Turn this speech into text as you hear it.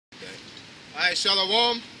Alright,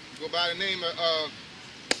 Shalom. Go by the name of, I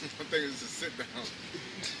think it's a sit down.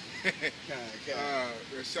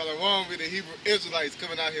 Shalom with the Hebrew Israelites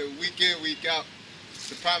coming out here week in, week out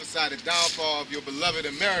to prophesy the downfall of your beloved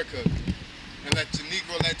America and let your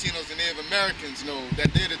Negro, Latinos, and Native Americans know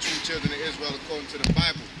that they're the true children of Israel according to the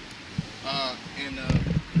Bible.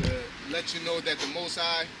 Let you know that the Most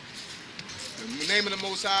High, the name of the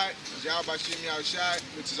Most High is Yahweh Bashim Yahushai,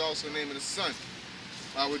 which is also the name of the Son.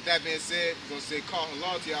 With that being said, we're going to say call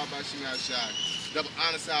halal to Yahweh Bashim Yahushai. Double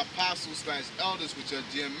honor to our apostles / elders, which are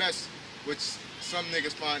GMS, which some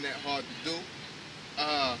niggas find that hard to do.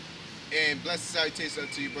 And blessed salutations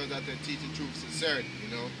unto you brothers out there teaching truth and sincerity, you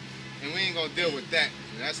know. And we ain't going to deal with that.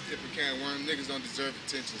 That's a different can of worm. Niggas don't deserve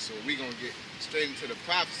attention, so we going to get straight into the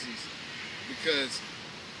prophecies because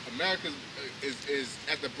America is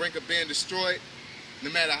at the brink of being destroyed. No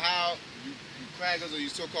matter how you crackers or you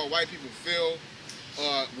so-called white people feel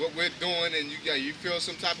what we're doing, and you feel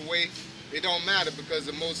some type of way, it don't matter because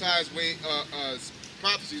the Most High's way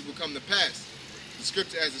prophecies will come to pass. The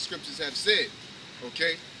scripture, as the scriptures have said,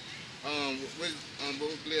 okay. Isaiah,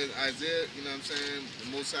 you know what I'm saying? The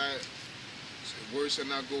Most High, the word shall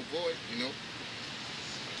not go void, you know.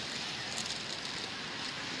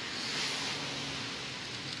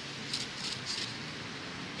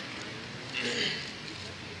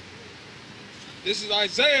 This is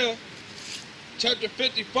Isaiah chapter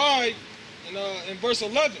 55 and verse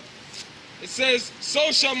 11. It says,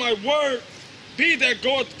 "So shall my word be that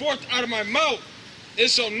goeth forth out of my mouth. It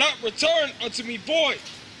shall not return unto me void."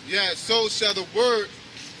 Yeah, so shall the word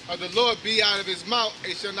of the Lord be out of his mouth.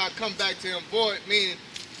 It shall not come back to him void, meaning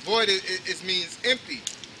void it means empty.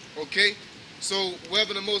 Okay? So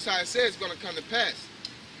whatever the Most High says is going to come to pass.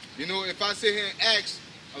 You know, if I sit here and ask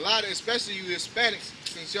a lot of, especially you Hispanics,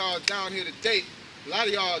 since y'all down here today, a lot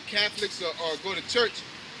of y'all are Catholics or go to church,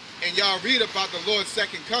 and y'all read about the Lord's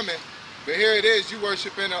second coming, but here it is, you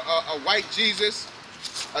worshiping a white Jesus,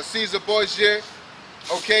 a Caesar Borgia,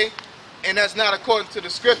 okay? And that's not according to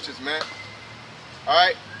the scriptures, man.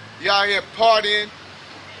 Alright? Y'all here partying,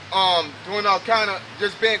 doing all kind of,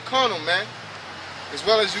 just being carnal, man. As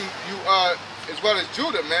well as as well as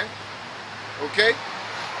Judah, man. Okay?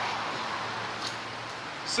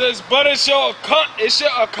 Says, "But it shall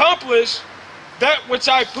accomplish that which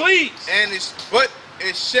I please." And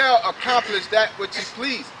it shall accomplish that which is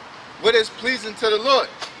pleased. What is pleasing to the Lord?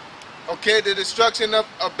 Okay, the destruction of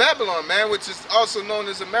Babylon, man, which is also known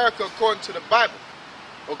as America according to the Bible.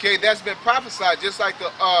 Okay, that's been prophesied, just like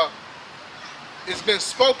it's been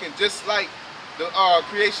spoken, just like the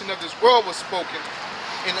creation of this world was spoken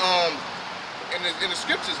in the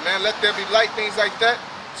scriptures, man. Let there be light, things like that.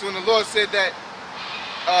 So when the Lord said that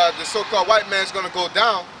the so-called white man's going to go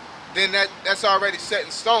down, then that's already set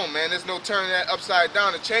in stone, man. There's no turning that upside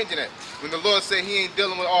down and changing that. When the Lord said he ain't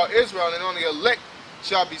dealing with all Israel and only elect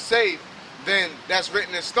shall be saved, then that's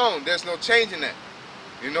written in stone. There's no changing that.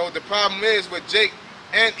 You know, the problem is with Jake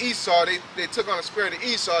and Esau, they took on the spirit of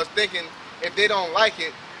Esau, thinking if they don't like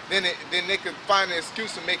it, then they could find an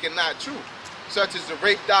excuse to make it not true. Such as the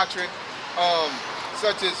rape doctrine,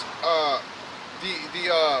 such as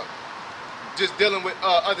just dealing with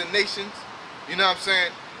other nations. You know what I'm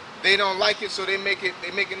saying? They don't like it, so they make it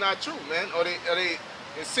not true, man, or they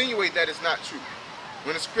insinuate that it's not true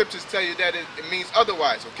when the scriptures tell you that it means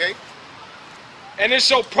otherwise. Okay? "And it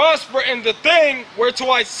shall prosper in the thing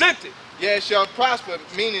whereto I sent it." Yeah, it shall prosper,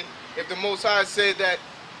 meaning if the Most High said that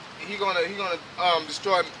he gonna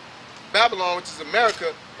destroy Babylon, which is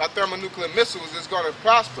America, by thermonuclear missiles, it's gonna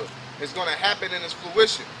prosper. It's gonna happen in its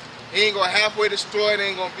fruition. He ain't gonna halfway destroy it. It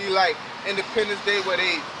ain't gonna be like Independence Day where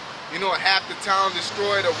they, you know, half the town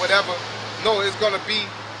destroyed or whatever. No, it's gonna be,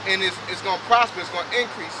 and it's gonna prosper. It's gonna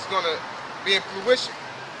increase. It's gonna be in fruition.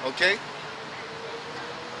 Okay.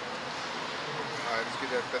 All right, let's get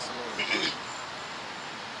that Thessalonians.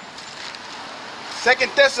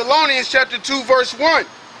 2 Thessalonians chapter 2 verse 1.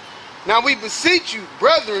 "Now we beseech you,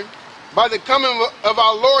 brethren, by the coming of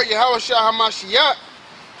our Lord Yahushua HaMashiach,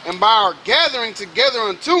 and by our gathering together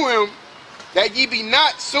unto him, that ye be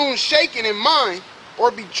not soon shaken in mind,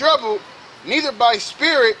 or be troubled, neither by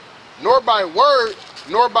spirit, nor by word,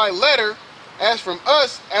 nor by letter, as from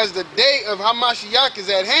us, as the day of Hamashiach is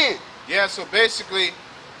at hand." Yeah, so basically,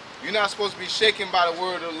 you're not supposed to be shaken by the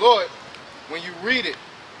word of the Lord when you read it.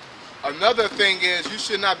 Another thing is, you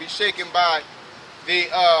should not be shaken by the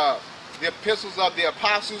epistles of the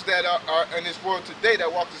apostles that are in this world today,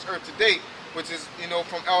 that walk this earth today, which is, you know,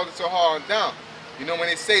 from elder to hard down. You know, when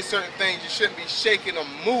they say certain things, you shouldn't be shaken or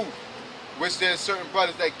moved, which there's certain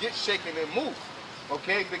brothers that get shaken and moved,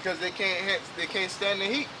 okay, because they can't stand the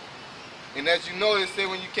heat. And as you know, they say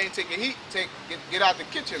when you can't take a heat, get out the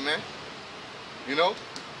kitchen, man. You know?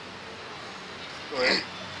 Go ahead.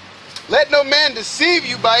 Let no man deceive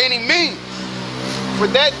you by any means, for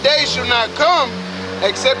that day shall not come,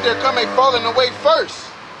 except there come a falling away first,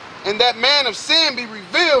 and that man of sin be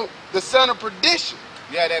revealed, the son of perdition.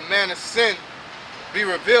 Yeah, that man of sin be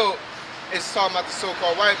revealed. It's talking about the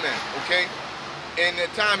so-called white man, okay? And the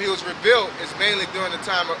time he was revealed is mainly during the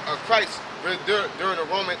time of Christ, during the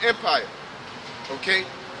Roman Empire, okay?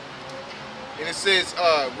 And it says,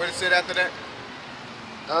 what it said after that?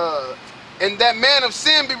 And that man of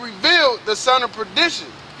sin be revealed, the son of perdition.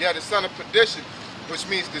 Yeah, the son of perdition, which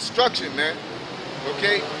means destruction, man,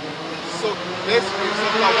 okay? So basically, the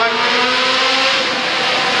so-called white man,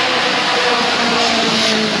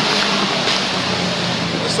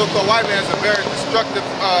 the so-called white man is a very destructive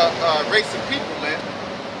race of people, man.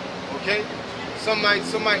 Okay? Some might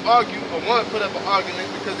argue or want to put up an argument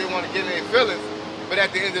because they want to get in their feelings, but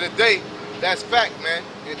at the end of the day, that's fact, man.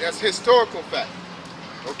 And that's historical fact.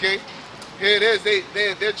 Okay? Here it is.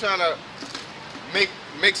 They're trying to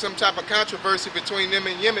make some type of controversy between them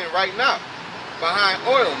and Yemen right now, behind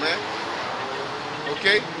oil, man.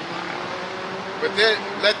 Okay? But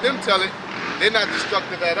let them tell it. They're not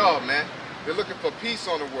destructive at all, man. They're looking for peace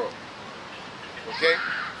on the world. Okay?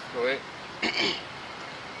 Go ahead.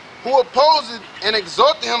 Who opposes and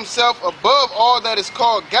exalted himself above all that is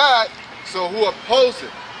called God. So who opposes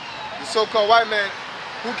the so-called white man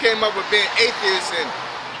who came up with being atheists and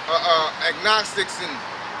agnostics and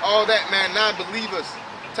all that, man, non-believers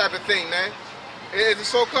type of thing, man. It's the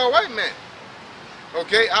so-called white man.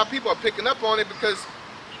 Okay? Our people are picking up on it because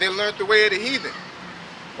they learned the way of the heathen.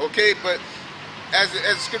 Okay? But as the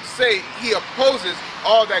scriptures say, he opposes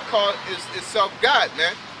all that call itself God,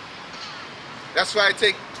 man. That's why I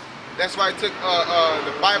took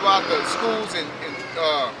the Bible out of schools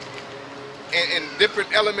and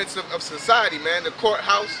different elements of society, man. The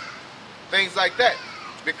courthouse, things like that,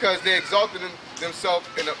 because they exalted themselves,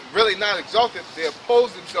 and really not exalted. They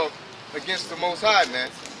oppose themselves against the Most High, man,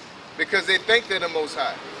 because they think they're the Most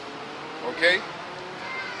High. Okay.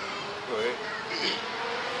 Go ahead.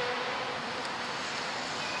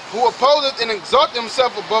 Who opposeth and exalteth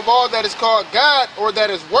himself above all that is called God or that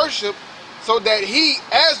is worshipped, so that he,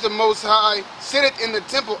 as the Most High, sitteth in the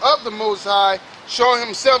temple of the Most High, showing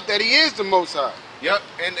himself that he is the Most High. Yep,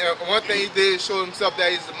 and one thing he did show himself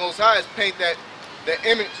that he's the Most High is paint the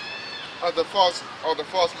image of the false,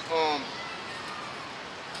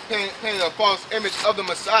 painted a false image of the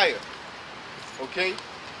Messiah. Okay,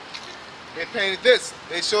 they painted this.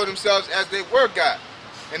 They showed themselves as they were God,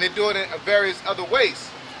 and they do it in various other ways.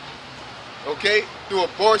 Okay, through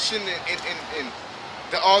abortion and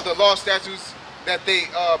all the law statutes that they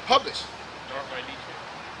publish. RFID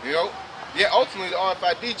chip. You know, yeah. Ultimately, the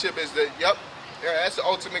RFID chip is that's the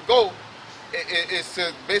ultimate goal. Is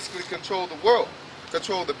to basically control the world,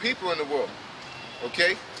 control the people in the world.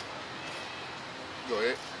 Okay. Go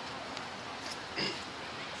ahead.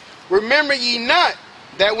 Remember ye not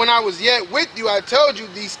that when I was yet with you, I told you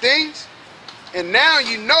these things, and now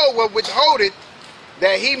you know what withholdeth,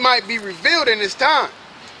 that he might be revealed in his time.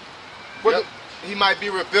 Yep. He might be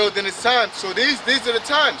revealed in his time. So these are the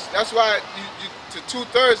times. That's why to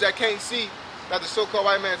 2/3 that can't see that the so-called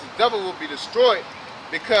white man's devil will be destroyed,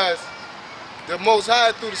 because the Most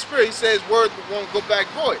High through the Spirit, he says word won't go back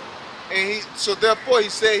void. And so therefore he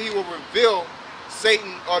said he will reveal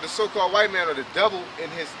Satan or the so-called white man or the devil in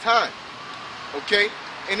his time. Okay?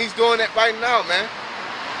 And he's doing that right now, man.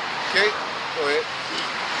 Okay? Go ahead.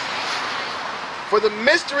 For the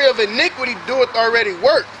mystery of iniquity doeth already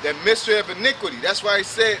work. That mystery of iniquity. That's why he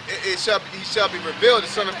said he shall be revealed, the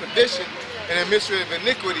son of perdition, and the mystery of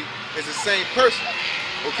iniquity is the same person.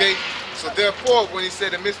 Okay? So therefore, when he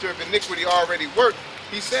said the mystery of iniquity already worked,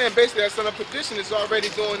 he's saying basically that son of perdition is already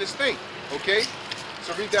doing his thing. Okay?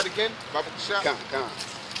 So read that again. Bible shop. You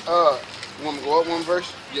want me to go up one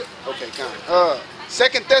verse? Yeah. Okay,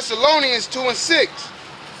 2 Thessalonians 2:6.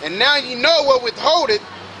 And now you know what withholdeth,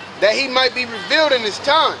 that he might be revealed in his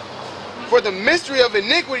time. For the mystery of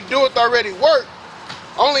iniquity doeth already work.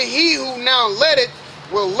 Only he who now letteth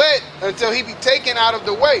will let until he be taken out of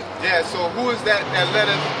the way. Yeah, so who is that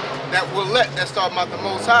that will let? That's talking about the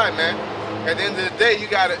Most High, man. At the end of the day, you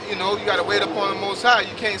gotta wait upon the Most High.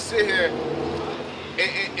 You can't sit here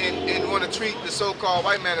and want to treat the so-called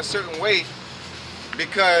white man a certain way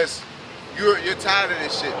because you're tired of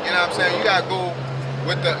this shit. You know what I'm saying? You gotta go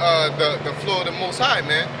with the flow of the Most High,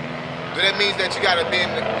 man. So that means that you gotta be in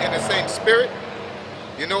the same spirit.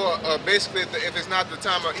 You know, basically, if it's not the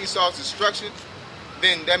time of Esau's destruction,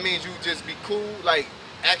 then that means you just be cool, like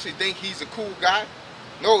actually think he's a cool guy.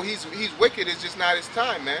 No, he's wicked. It's just not his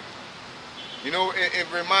time, man. You know, it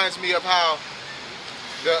reminds me of how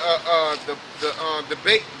the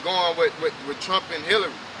debate going with Trump and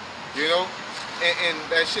Hillary. You know, and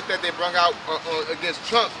that shit that they brought out against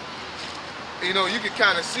Trump. You know, you could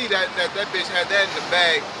kind of see that bitch had that in the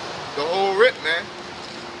bag, the whole rip, man.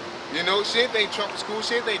 You know, she didn't think Trump was cool.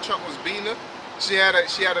 She didn't think Trump was beating her. She had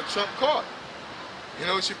a Trump card. You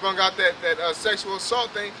know, she brought out that sexual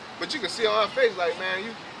assault thing, but you can see on her face like, man,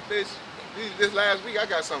 this last week I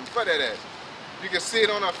got something for that ass. You can see it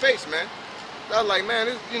on her face, man. I was like, man,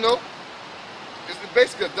 you know, it's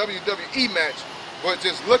basically a WWE match, but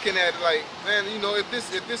just looking at it like, man, you know, if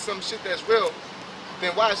this some shit that's real,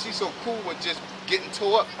 then why is she so cool with just getting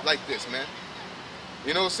tore up like this, man?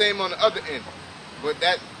 You know, same on the other end. But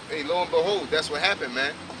that, hey, lo and behold, that's what happened,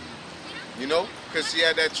 man. You know, because she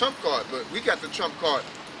had that Trump card, but we got the Trump card,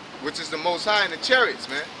 which is the Most High in the chariots,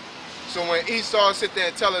 man. So when Esau sit there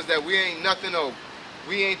and tell us that we ain't nothing, or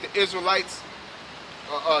we ain't the Israelites,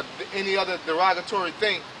 any other derogatory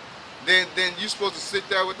thing, then you're supposed to sit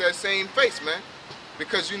there with that same face, man.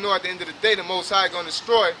 Because you know at the end of the day, the Most High gonna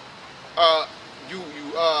destroy you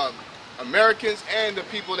Americans and the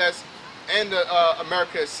people and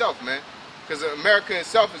America itself, man. Because America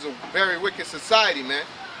itself is a very wicked society, man.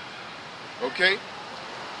 Okay?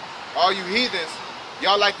 All you heathens,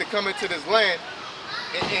 y'all like to come into this land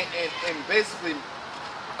and basically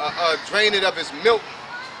drain it of its milk,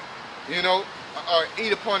 you know, or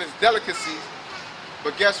eat upon its delicacies.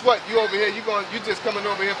 But guess what? You over here, you just coming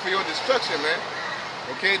over here for your destruction, man.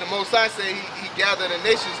 Okay? The Most High say he gathered the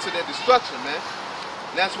nations to their destruction, man.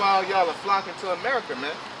 And that's why all y'all are flocking to America,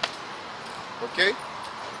 man. Okay?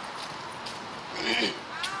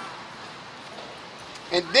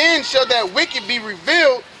 And then shall that wicked be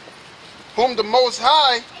revealed, whom the Most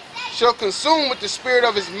High shall consume with the spirit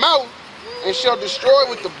of his mouth, and shall destroy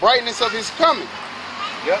with the brightness of his coming.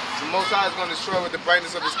 Yep, the Most High is going to destroy with the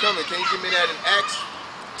brightness of his coming. Can you give me that in Acts?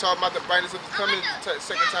 Talking about the brightness of his coming, the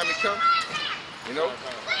second time he come. You know?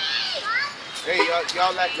 Hey,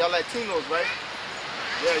 y'all Latinos, right?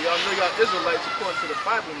 Yeah, y'all know y'all Israelites according to the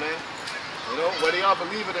Bible, man. You know, whether y'all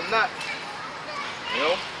believe it or not. You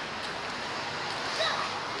know?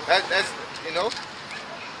 That's you know?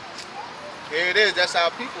 Here it is, that's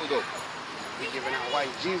our people though. We giving out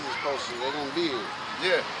white Jesus posters, they're gonna be here.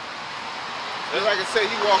 Yeah. Just like I say,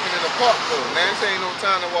 you walking in the park though, man. This ain't no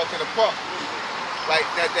time to walk in the park. Like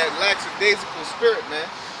that lackadaisical spirit, man.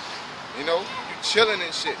 You know? You chilling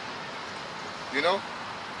and shit. You know?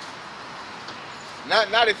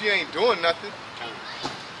 Not if you ain't doing nothing.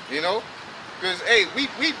 You know? Because hey, we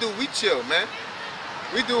chill, man.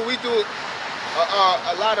 We do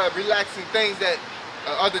a lot of relaxing things that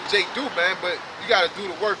other Jake do, man, but you gotta do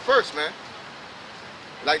the work first, man.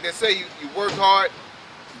 Like they say, you work hard,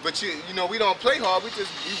 but you know we don't play hard. We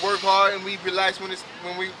work hard and we relax when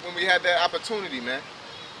we have that opportunity, man.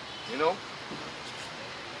 You know.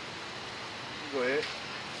 Go ahead.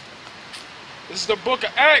 This is the book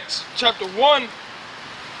of Acts, chapter 1.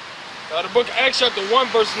 The book of Acts, chapter 1,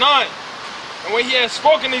 verse 9. And when he had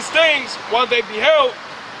spoken these things, while they beheld,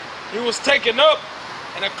 he was taken up,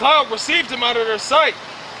 and a cloud received him out of their sight.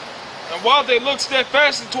 And while they looked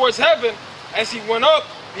steadfastly towards heaven, as he went up,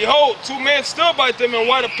 behold, two men stood by them in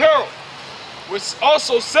white apparel, which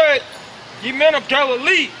also said, Ye men of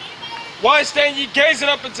Galilee, why stand ye gazing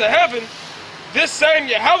up into heaven? This same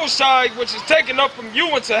Yahushua, which is taken up from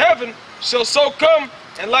you into heaven, shall so come,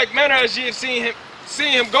 in like manner as ye have seen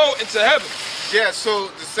him go into heaven. Yeah, so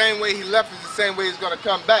the same way he left is the same way he's going to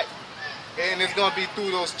come back. And it's going to be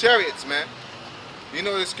through those chariots, man. You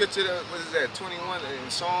know the scripture, what is that, 21 in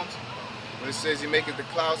Psalms? When it says he maketh the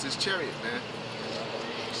clouds his chariot, man.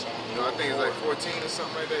 You know, I think it's like 14 or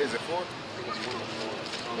something like that. Is it 4? I think it's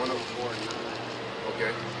 104. 104.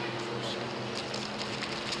 Okay.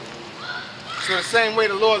 So the same way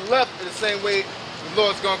the Lord left is the same way the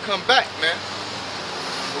Lord's going to come back, man.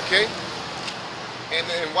 Okay? And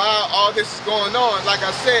while all this is going on, like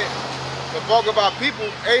I said, the bulk of our people,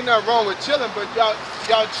 ain't nothing wrong with chilling, but y'all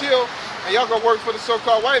chill and y'all go work for the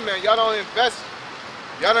so-called white man. Y'all don't invest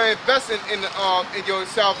in your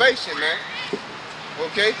salvation, man.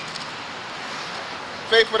 Okay?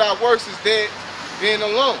 Faith without works is dead being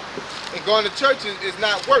alone. And going to church is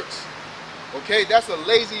not works. Okay? That's a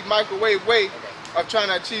lazy microwave way of trying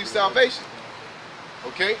to achieve salvation.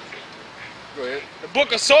 Okay? Go ahead. The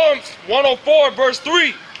book of Psalms 104, verse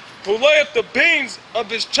 3. Who layeth the beams of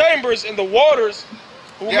his chambers in the waters.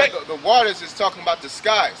 Yeah, the waters is talking about the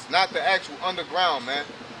skies, not the actual underground, man.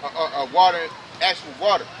 Water, actual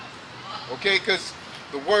water. Okay, because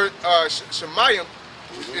the word Shemayim,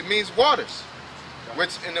 it means waters.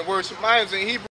 which in the word Shemayim in Hebrew